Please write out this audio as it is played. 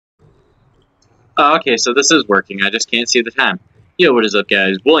Oh, okay, so this is working. I just can't see the time. Yo, what is up,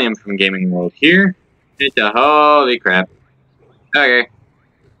 guys? William from Gaming World here. Holy crap. Okay.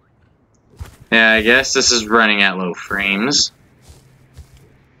 Yeah, I guess this is running at low frames.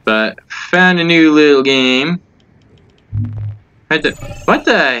 But, found a new little game. What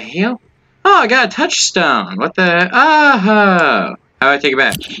the hell? Oh, I got a touchstone. What the? Oh! How do I take it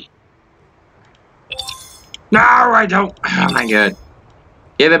back? No, I don't. Oh my god.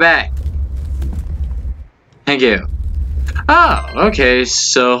 Give it back. Thank you. Oh, okay,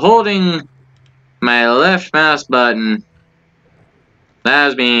 so holding my left mouse button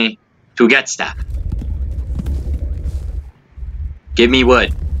allows me to get stuff. Give me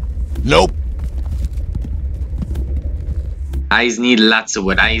wood. Nope. I need lots of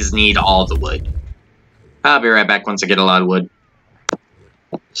wood. I need all the wood. I'll be right back once I get a lot of wood.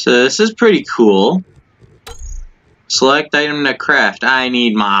 So this is pretty cool. Select item to craft. I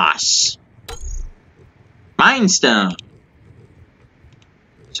need moss. Mine stone.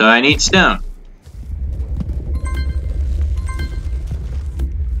 So I need stone.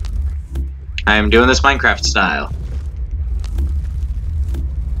 I am doing this Minecraft style.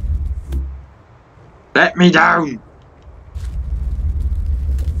 Let me down!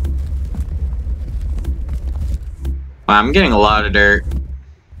 Wow, I'm getting a lot of dirt.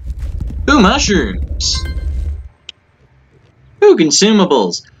 Ooh, mushrooms! Ooh,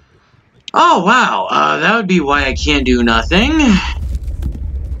 consumables. Oh, wow, that would be why I can't do nothing.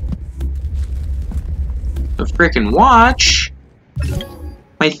 The frickin' watch.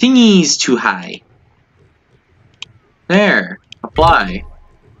 My thingy's too high. There. Apply.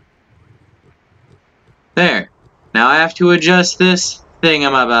 There. Now I have to adjust this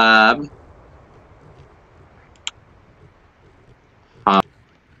thingamabob.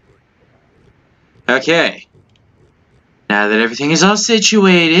 Okay. Now that everything is all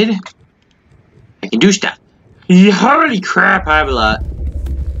situated, I can do stuff. Holy crap, I have a lot.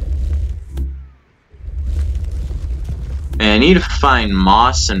 And I need to find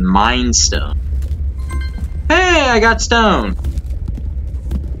moss and mine stone. Hey, I got stone.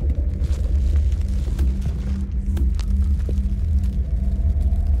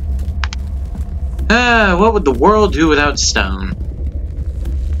 What would the world do without stone?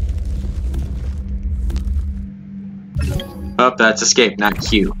 Oh, that's escape, not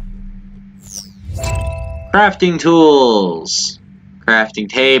Q. Crafting tools. Crafting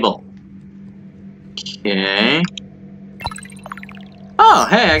table. Okay. Oh,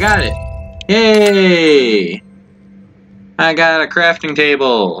 hey, I got it. Yay! I got a crafting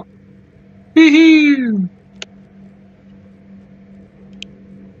table. Woohoo!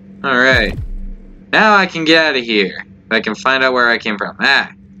 Alright. Now I can get out of here. I can find out where I came from.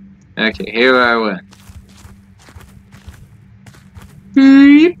 Ah. Okay, here I went.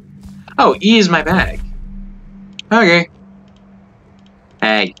 Oh, E is my bag. Okay.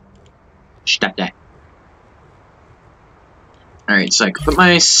 Hey. Stop that. Alright, so I can put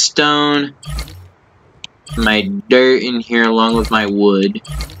my stone, my dirt in here along with my wood,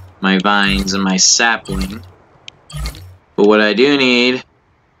 my vines, and my sapling. But what I do need...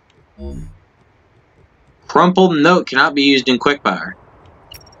 Crumpled note cannot be used in quickfire.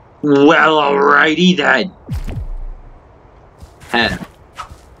 Well, alrighty then. Head.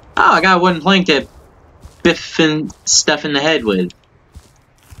 Oh, I got a wooden plank to biff and stuff in the head with.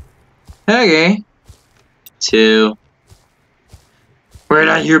 Okay. 2. Where'd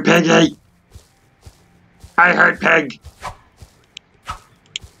I hear Peggy? I heard Peg.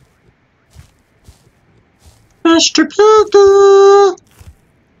 Mr. Piggy!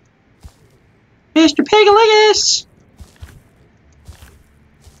 Mr. Piggy-Leggus!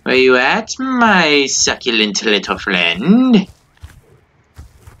 Where you at, my succulent little friend?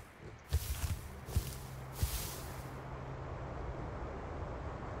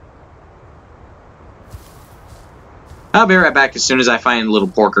 I'll be right back as soon as I find Little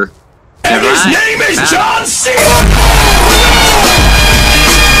Porker. And his name is John C.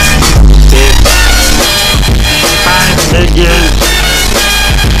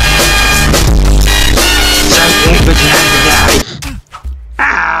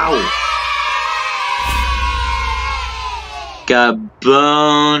 Ow!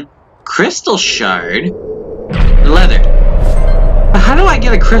 Gabone. Crystal shard? Leather. But how do I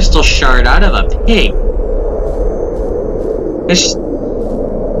get a crystal shard out of a pig? It's just...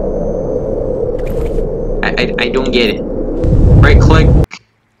 I don't get it. Right click.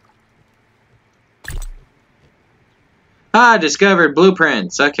 Ah, discovered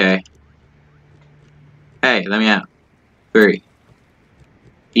blueprints. Okay. Hey, let me out. Hurry.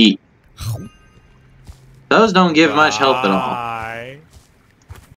 Eat. Those don't give much help at all.